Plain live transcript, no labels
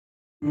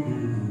The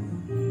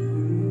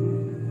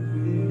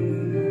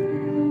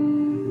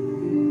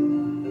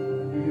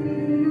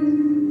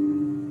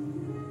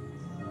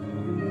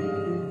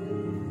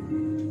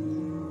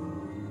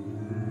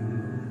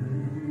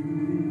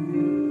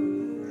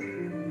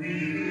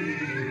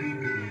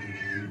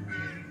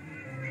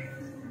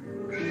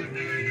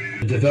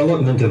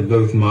development of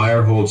both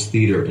Meyerhold's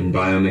theater and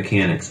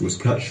biomechanics was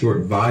cut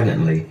short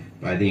violently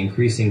by the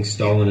increasing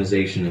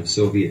Stalinization of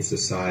Soviet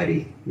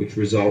society, which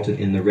resulted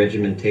in the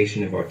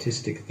regimentation of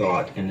artistic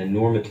thought and the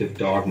normative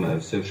dogma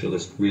of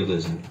socialist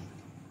realism.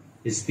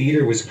 His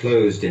theater was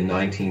closed in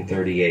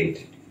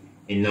 1938.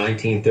 In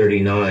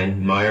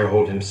 1939,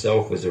 Meyerhold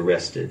himself was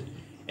arrested,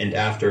 and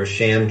after a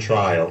sham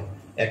trial,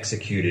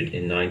 executed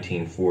in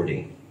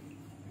 1940.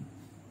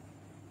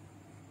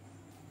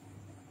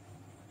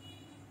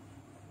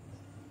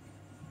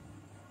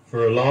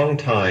 For a long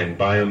time,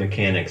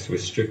 biomechanics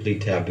was strictly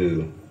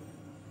taboo.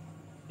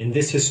 In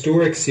this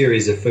historic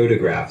series of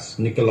photographs,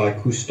 Nikolai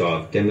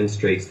Kustov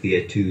demonstrates the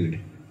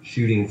etude,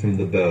 shooting from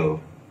the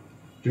bow.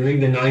 During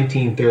the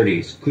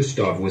 1930s,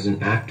 Kustov was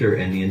an actor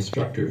and the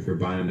instructor for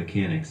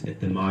biomechanics at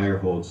the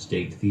Meyerhold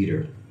State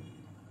Theater.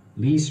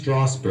 Lee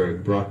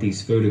Strasberg brought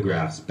these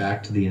photographs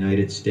back to the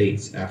United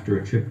States after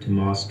a trip to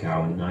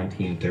Moscow in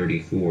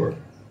 1934.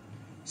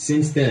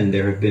 Since then,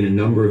 there have been a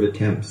number of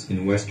attempts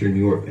in Western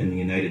Europe and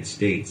the United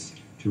States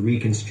to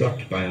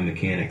reconstruct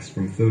biomechanics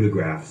from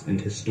photographs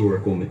and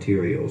historical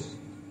materials.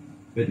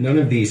 But none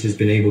of these has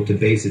been able to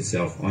base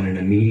itself on an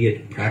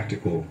immediate,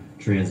 practical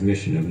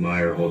transmission of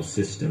Meyerhold's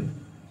system.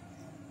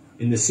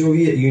 In the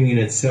Soviet Union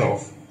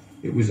itself,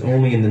 it was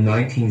only in the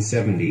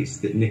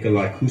 1970s that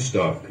Nikolai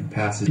Kustov could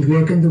pass his... to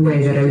work in the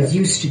way that I was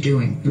used to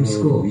doing from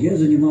school. Я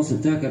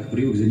занимался так, как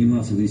привык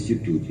заниматься в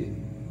институте.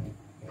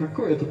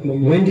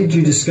 When did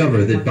you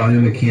discover that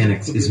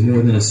biomechanics is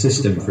more than a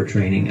system for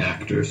training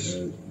actors?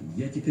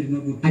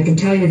 I can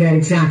tell you that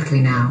exactly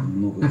now.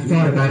 I've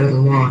thought about it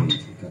a lot.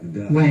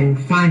 When,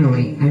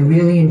 finally, I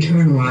really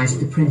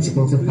internalized the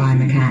principles of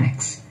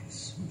biomechanics.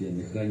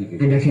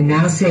 And I can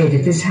now say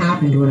that this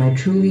happened when I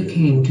truly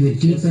came to a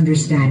deep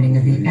understanding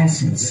of the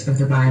essence of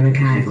the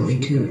biomechanical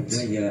etudes.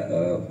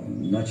 Я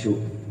начал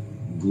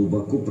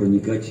глубоко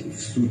проникать в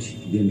суть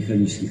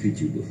биомеханических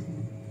этюдов.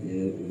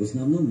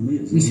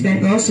 We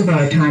spent most of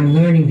our time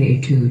learning the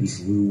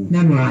etudes,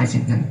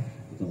 memorizing them.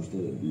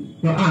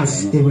 For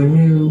us, they were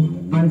new,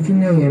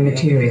 unfamiliar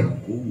material.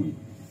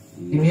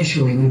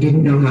 Initially, we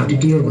didn't know how to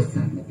deal with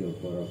them.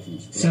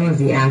 Some of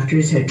the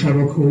actors had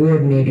trouble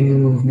coordinating the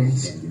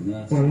movements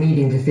or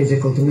meeting the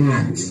physical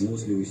demands.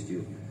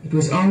 It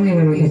was only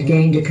when we had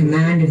gained a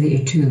command of the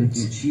etudes,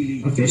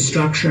 of their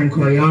structure and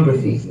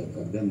choreography,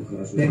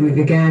 that we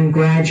began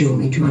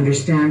gradually to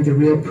understand the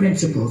real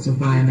principles of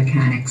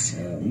biomechanics,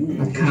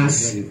 Akas,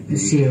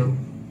 Asil,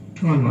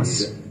 Tormos,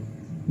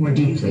 more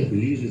deeply.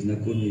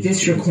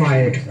 This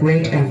required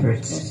great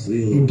efforts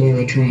in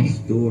daily training.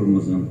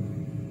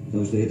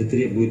 Потому что это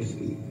требует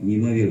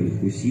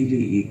неимоверных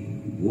усилий и,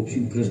 в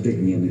общем,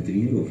 каждодневной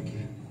тренировки.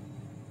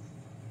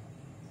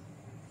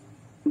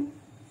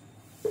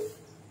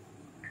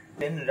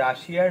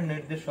 রাশিয়ার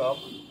নির্দেশক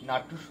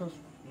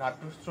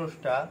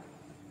নাট্যস্রষ্টা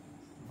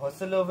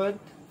ভসেলোভেদ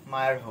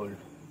মায়ারহোল্ড।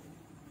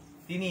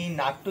 তিনি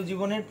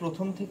নাট্যজীবনের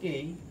প্রথম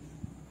থেকেই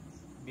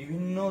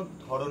বিভিন্ন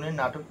ধরনের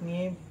নাটক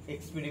নিয়ে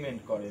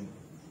experiment করেন।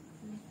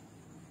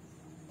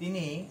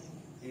 তিনি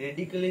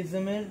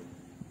রেডিক্যালিজমের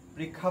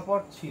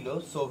প্রেক্ষাপট ছিল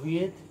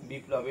সোভিয়েত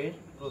বিপ্লবের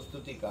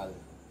প্রস্তুতিকাল।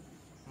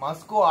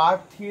 মস্কো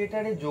আর্ট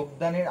থিয়েটারে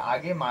যোগদানের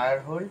আগে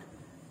মায়ারহোল্ড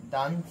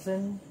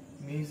ডান্সেন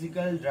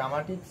মিউজিক্যাল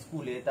ড্রামাটিক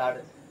স্কুলে তার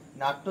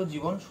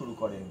নাট্যজীবন শুরু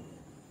করেন।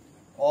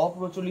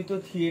 অপ্রচলিত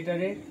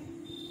থিয়েটারের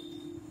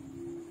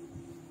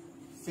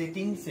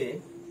সেটিংসে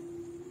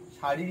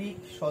শারীরিক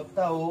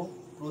সত্তা ও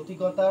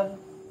প্রতীকতার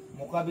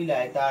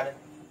মোকাবিলায় তার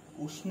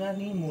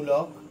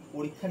উস্কানিমূলক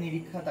পরীক্ষা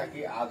নিরীক্ষা তাকে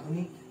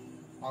আধুনিক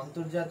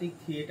আন্তর্জাতিক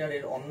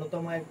থিয়েটারের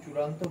অন্যতম এক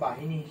চূড়ান্ত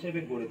বাহিনী হিসেবে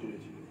গড়ে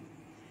তুলেছিল।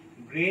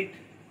 গ্রেট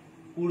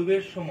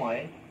পূর্বের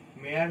সময়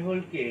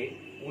মেয়ারহোল্ডকে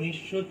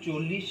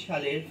 1940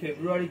 সালের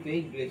ফেব্রুয়ারিতে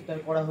গ্রেফতার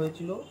করা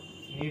হয়েছিল,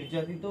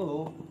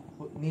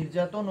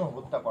 নির্যাতন ও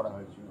হত্যা করা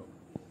হয়েছিল।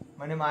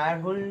 মানে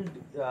মায়ারহোল্ড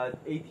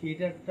এই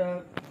থিয়েটারটা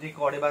যে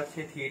করে বা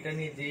সে থিয়েটার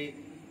নিয়ে যে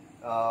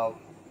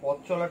পথ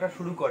চলাটা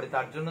শুরু করে,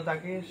 তার জন্য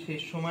তাকে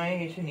শেষ সময়ে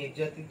এসে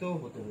নির্যাতিত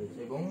হতে হয়েছে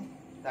এবং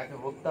তাকে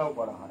হত্যাও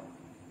করা হয়।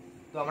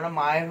 তো আমরা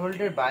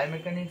মায়ারহোল্ডের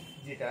বায়োমেকানিক্স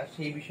যেটা,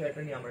 সেই বিষয়টা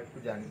নিয়ে আমরা একটু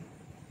জানি।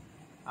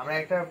 আমরা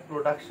একটা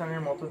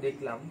প্রোডাকশনের মতো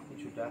দেখলাম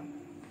কিছুটা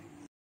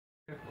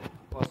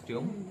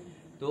কস্টিউম।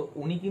 তো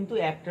উনি কিন্তু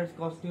অ্যাক্টার্স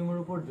কস্টিউমের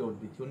উপর জোর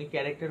দিচ্ছে, উনি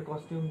ক্যারেক্টার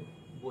কস্টিউম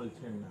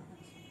বলছেন না।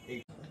 এই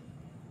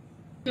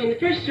So in the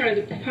first part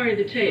of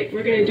the tape,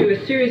 we're going to do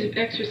a series of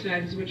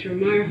exercises which are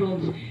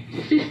Meyerhold's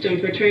system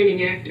for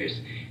training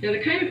actors. Now,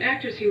 the kind of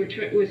actors he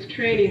was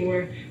training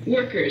were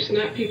workers,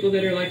 not people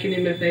that are like in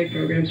MFA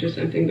programs or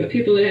something, but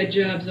people that had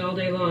jobs all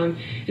day long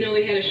and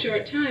only had a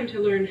short time to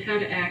learn how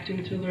to act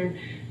and to learn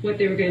what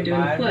they were going to do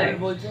in the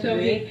play. So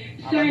he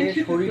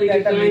scientifically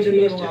designed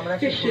the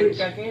most efficient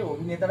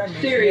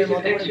series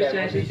of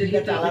exercises that he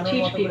thought would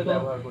teach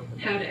people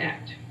how to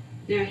act.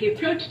 Now, he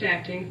approached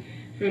acting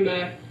from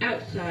an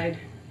outside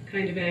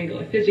kind of angle,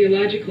 a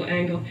physiological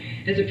angle,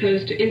 as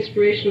opposed to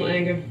inspirational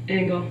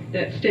angle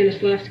that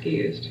Stanislavski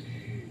used,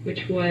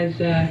 which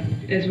was,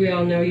 as we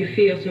all know, you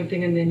feel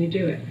something and then you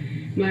do it.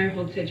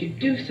 Meyerhold said you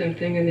do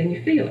something and then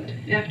you feel it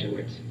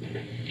afterwards.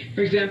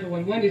 For example,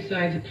 when one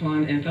decides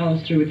upon and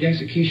follows through with the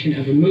execution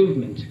of a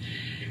movement,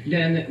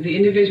 then the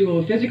individual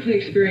will physically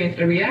experience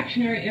a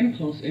reactionary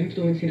impulse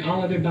influencing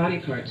all other body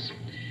parts.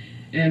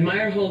 And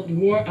Meyerhold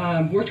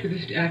worked with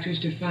his actors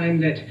to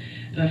find that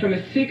from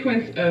a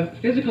sequence of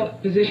physical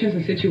positions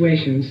and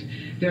situations,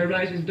 there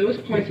arises those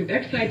points of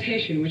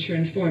excitation which are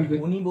informed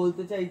with... উনি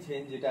বলতে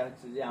চাইছেন যেটা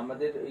হচ্ছে যে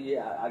আমাদের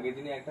আগের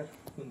দিনে একটা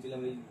শুনছিলাম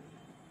এই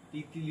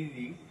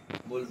তিতলিদি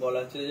বলা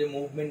হচ্ছে যে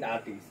মুভমেন্ট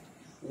আর্টিস্ট,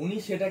 উনি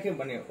সেটাকে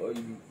মানে ওই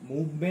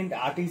মুভমেন্ট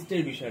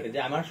আর্টিস্টের বিষয়টা যে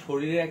আমার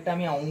শরীরে একটা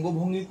আমি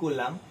অঙ্গভঙ্গি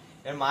করলাম,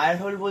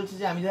 মায়ারহোল্ড বলছে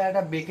যে আমি যারা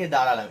একটা বেঁকে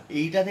দাঁড়ালাম,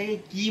 এইটা থেকে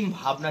কি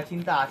ভাবনা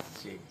চিন্তা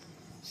আসছে,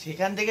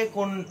 সেখান থেকে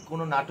কোন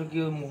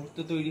নাটকীয় মুহূর্ত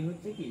তৈরি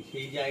হচ্ছে কি,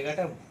 সেই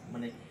জায়গাটা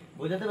মানে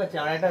বোঝাতে পারছি।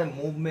 আমরা একটা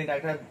মুভমেন্ট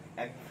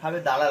একভাবে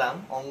দাঁড়ালাম,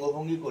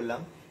 অঙ্গভঙ্গি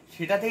করলাম,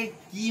 সেটা থেকে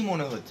কি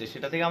মনে হচ্ছে,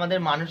 সেটা থেকে আমাদের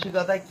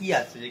মানসিকতায় কি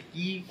আসছে, যে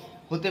কি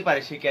হতে পারে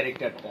সেই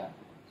ক্যারেক্টারটা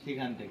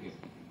সেখান থেকে।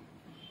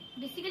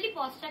 Basically,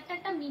 posture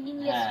একটা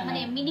meaningless,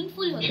 মানে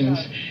meaningful হতে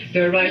হবে।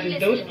 There arises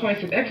those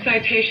points of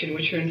excitation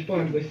which are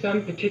informed with some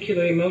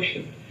particular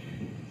emotion.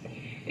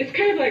 It's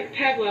kind of like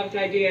Pavlov's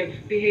idea of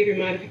behavior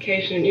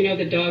modification. You know,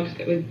 the dogs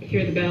that would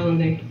hear the bell and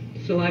they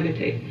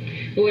salivatate.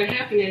 But what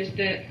happened is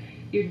that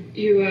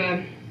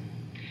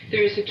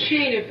there's a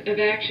chain of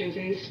actions,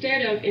 and instead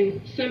of in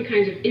some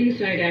kinds of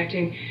inside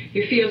acting,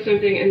 you feel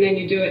something and then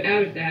you do it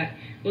out of that.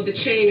 Well, the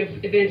chain of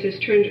events is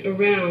turned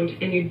around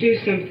and you do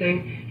something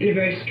in a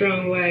very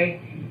strong way,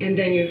 and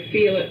then you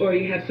feel it or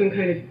you have some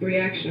kind of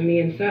reaction on the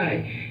inside.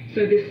 So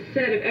this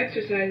set of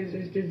exercises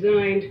is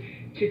designed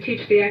to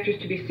teach the actors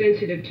to be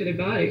sensitive to their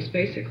bodies,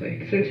 basically.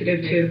 Sensitive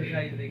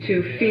to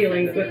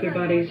feeling what their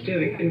body is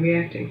doing and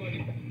reacting.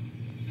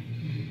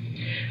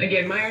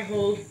 Again,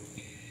 Meyerhold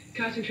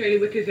concentrated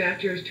with his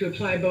actors to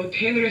apply both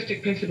Tayloristic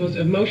principles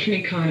of motion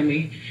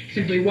economy,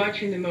 simply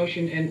watching the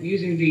motion and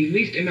using the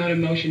least amount of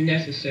motion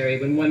necessary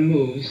when one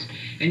moves,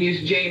 and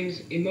used James'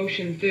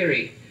 emotion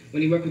theory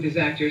when he worked with his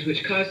actors,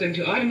 which caused them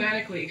to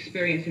automatically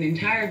experience an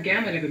entire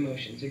gamut of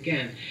emotions,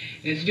 again.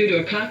 And it's due to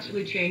a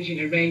constantly changing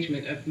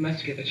arrangement of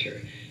musculature,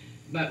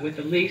 but with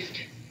the least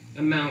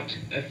amount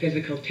of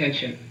physical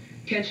tension.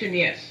 Tension,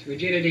 yes.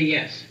 Rigidity,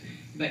 yes.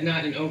 But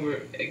not an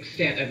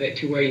overextent of it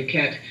to where you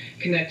can't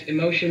connect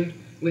emotion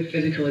with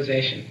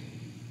physicalization.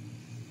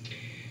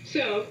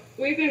 So,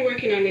 we've been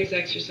working on these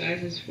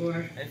exercises for...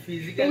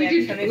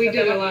 we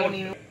did a lot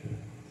of...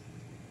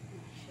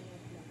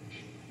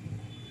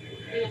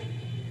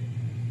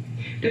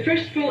 The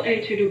first full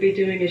etude we'll be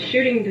doing is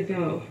shooting the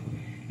bow.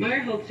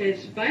 Meyerhold says,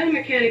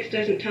 biomechanics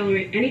doesn't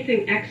tolerate anything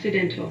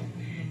accidental.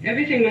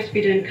 Everything must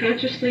be done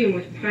consciously and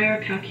with prior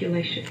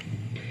calculation.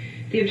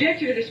 The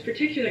objective of this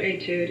particular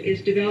etude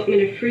is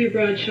development of free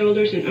broad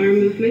shoulders and arm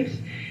movements,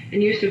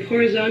 and use of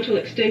horizontal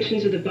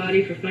extensions of the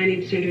body for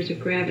finding centers of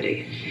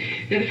gravity.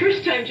 Now, the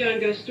first time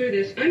John goes through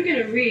this, I'm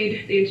going to read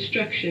the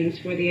instructions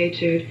for the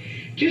etude.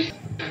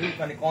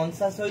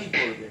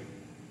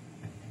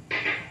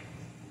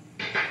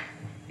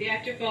 The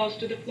actor falls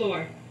to the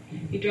floor.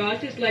 He draws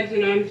his legs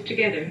and arms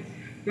together.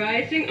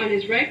 Rising on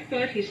his right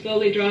foot, he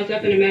slowly draws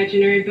up an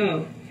imaginary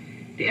bow.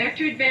 The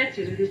actor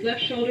advances with his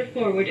left shoulder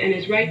forward and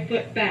his right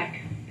foot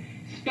back.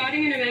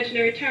 Spotting an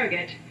imaginary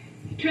target,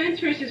 he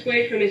transfers his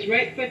weight from his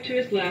right foot to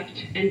his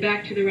left and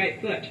back to the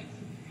right foot.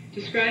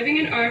 Describing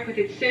an arc with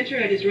its center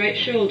at his right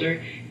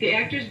shoulder, the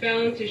actor's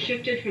balance is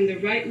shifted from the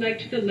right leg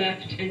to the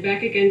left and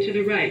back again to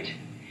the right.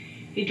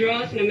 He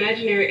draws an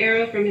imaginary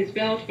arrow from his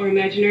belt or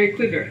imaginary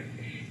quiver.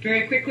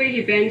 Very quickly,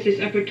 he bends his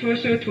upper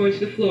torso towards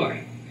the floor.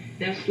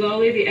 Now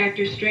slowly, the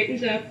actor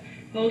straightens up,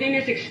 holding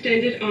his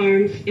extended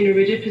arms in a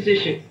rigid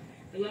position.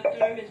 The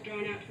left arm is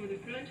drawn out toward the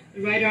front,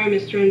 the right arm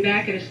is thrown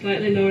back at a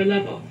slightly lower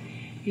level.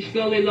 He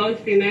slowly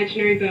loads the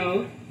imaginary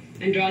bow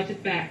and draws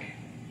it back.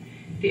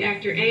 The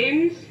actor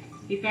aims,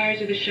 he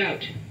fires with a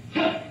shout.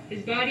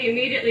 His body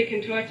immediately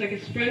contorts like a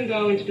sprung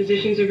bow into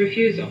positions of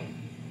refusal.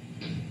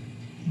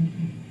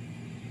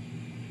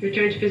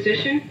 Return to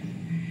position.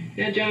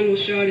 Now John will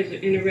show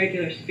it in a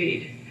regular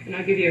speed, and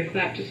I'll give you a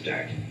clap to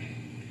start.